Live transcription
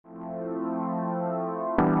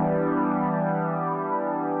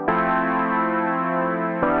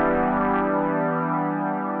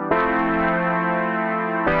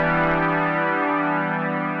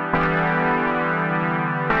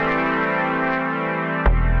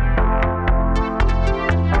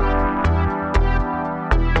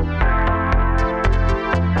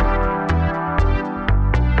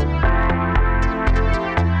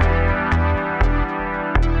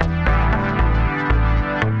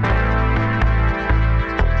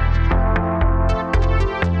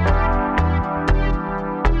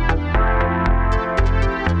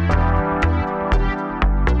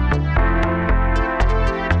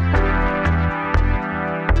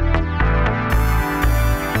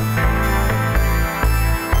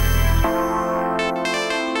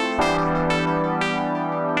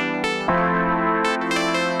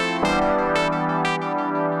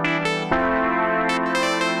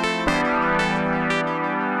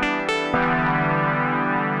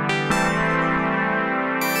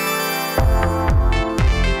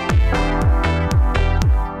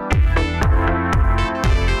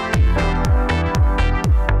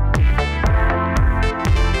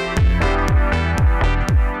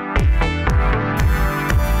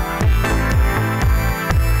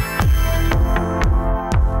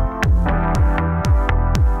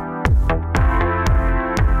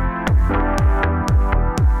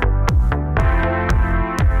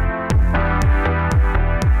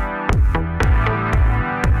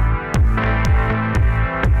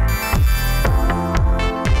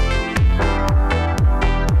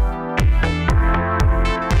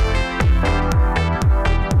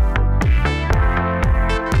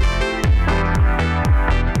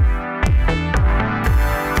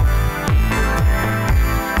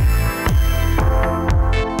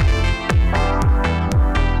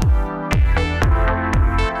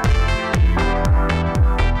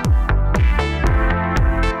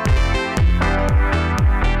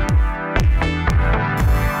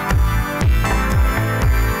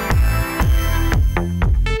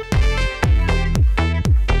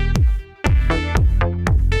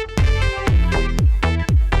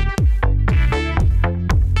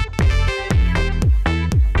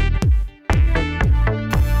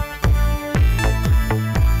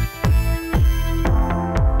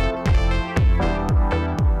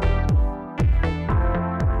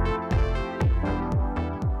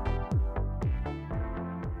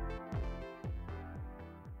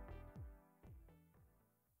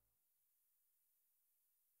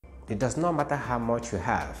It does not matter how much you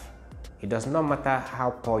have. It does not matter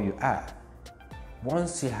how poor you are.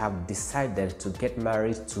 Once you have decided to get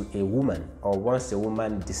married to a woman, or once a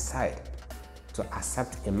woman decides to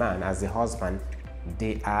accept a man as a husband,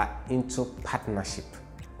 they are into partnership.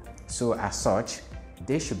 So as such,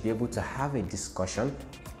 they should be able to have a discussion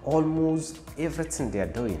almost everything they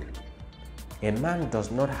are doing. A man does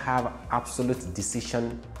not have absolute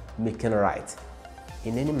decision-making right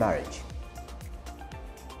in any marriage,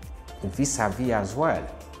 vis-a-vis as well.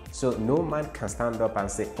 So no man can stand up and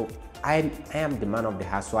say, oh, I am the man of the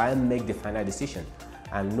house, so I make the final decision.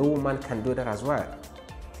 And no woman can do that as well.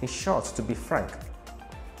 In short, to be frank,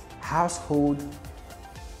 household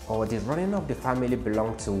or the running of the family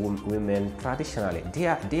belong to women traditionally.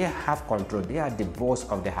 They have control. They are the boss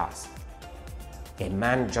of the house. A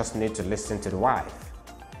man just needs to listen to the wife.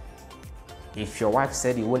 If your wife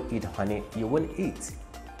said you won't eat honey, you won't eat.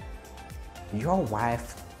 Your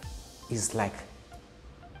wife is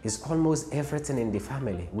almost everything in the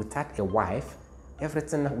family. Without a wife,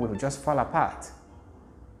 everything will just fall apart.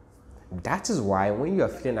 That is why when you are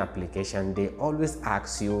filling an application, they always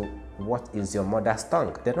ask you, what is your mother's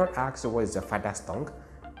tongue? They don't ask you what is your father's tongue.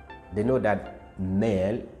 They know that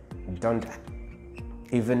male don't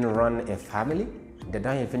even run a family. They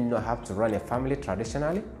don't even know how to run a family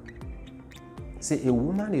traditionally. See, a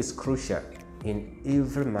woman is crucial in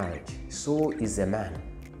every marriage. So is a man.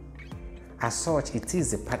 As such, it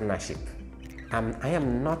is a partnership. I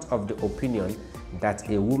am not of the opinion that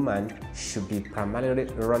a woman should be primarily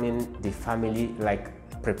running the family, like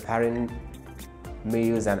preparing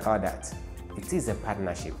meals and all that. It is a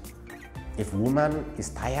partnership. If woman is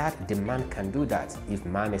tired, the man can do that. If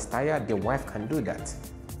man is tired, the wife can do that.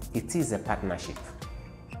 It is a partnership.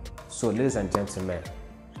 So ladies and gentlemen,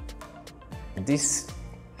 this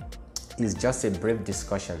is just a brief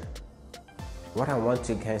discussion. What I want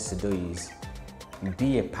you guys to do is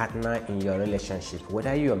be a partner in your relationship,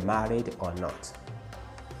 whether you're married or not.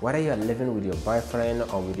 Whether you're living with your boyfriend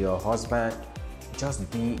or with your husband, just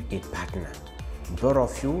be a partner. Both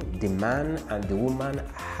of you, the man and the woman,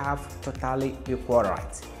 have totally equal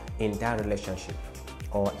rights in that relationship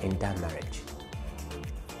or in that marriage.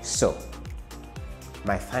 So,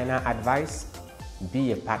 my final advice,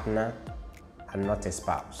 be a partner and not a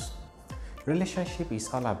spouse. Relationship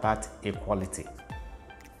is all about equality.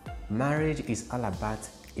 Marriage is all about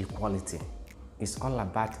equality. It's all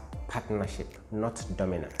about partnership, not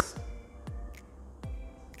dominance.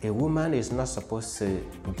 A woman is not supposed to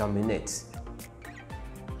dominate,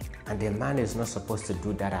 and a man is not supposed to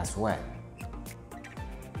do that as well.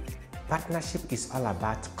 Partnership is all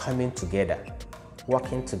about coming together,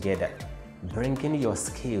 working together, bringing your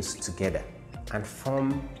skills together, and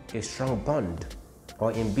form a strong bond,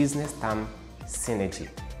 or in business term, synergy.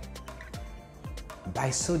 By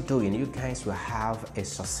so doing, you guys will have a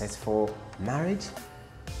successful marriage,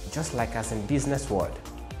 just like as in business world.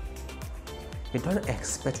 You don't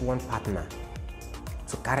expect one partner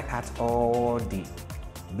to carry out all the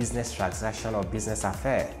business transaction or business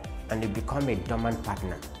affair and you become a dormant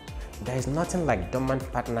partner. There is nothing like dormant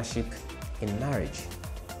partnership in marriage.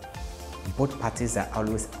 Both parties are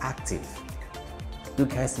always active. You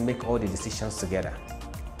guys make all the decisions together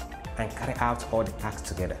and carry out all the tasks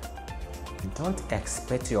together. Don't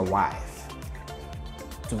expect your wife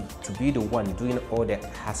to be the one doing all the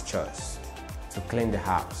house chores, to clean the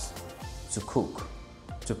house, to cook,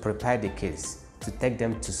 to prepare the kids, to take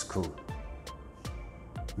them to school.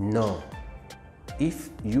 No. If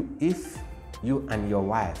you and your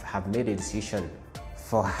wife have made a decision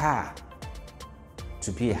for her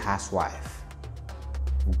to be a housewife,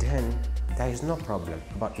 then there is no problem,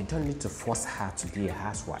 but you don't need to force her to be a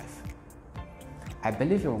housewife. I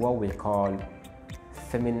believe in what we call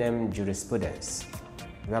feminine jurisprudence,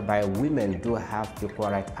 whereby women do have equal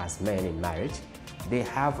rights as men in marriage. They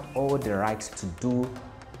have all the rights to do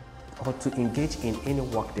or to engage in any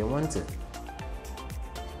work they want to.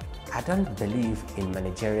 I don't believe in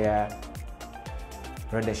managerial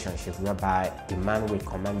relationship whereby the man will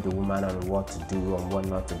command the woman on what to do and what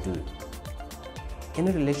not to do.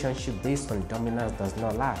 Any relationship based on dominance does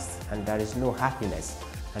not last, and there is no happiness,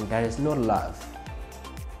 and there is no love.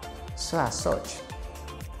 So as such,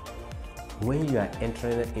 when you are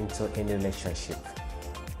entering into any relationship,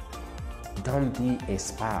 don't be a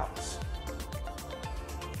spouse,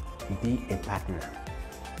 be a partner.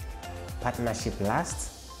 Partnership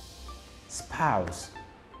lasts, spouse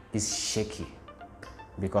is shaky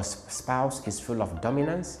because spouse is full of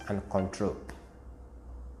dominance and control,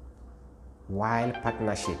 while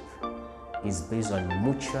partnership is based on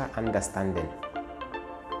mutual understanding,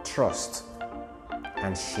 trust,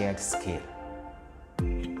 and shared skill.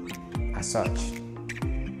 As such,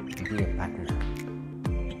 be a partner,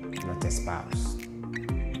 not a spouse.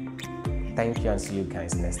 Thank you and see you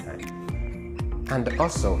guys next time. And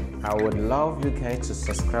also, I would love you guys to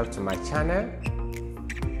subscribe to my channel.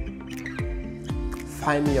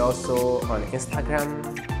 Find me also on Instagram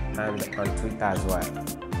and on Twitter as well.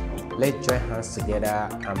 Let's join hands together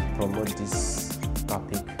and promote this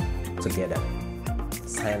topic together.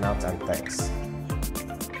 Sign out and thanks.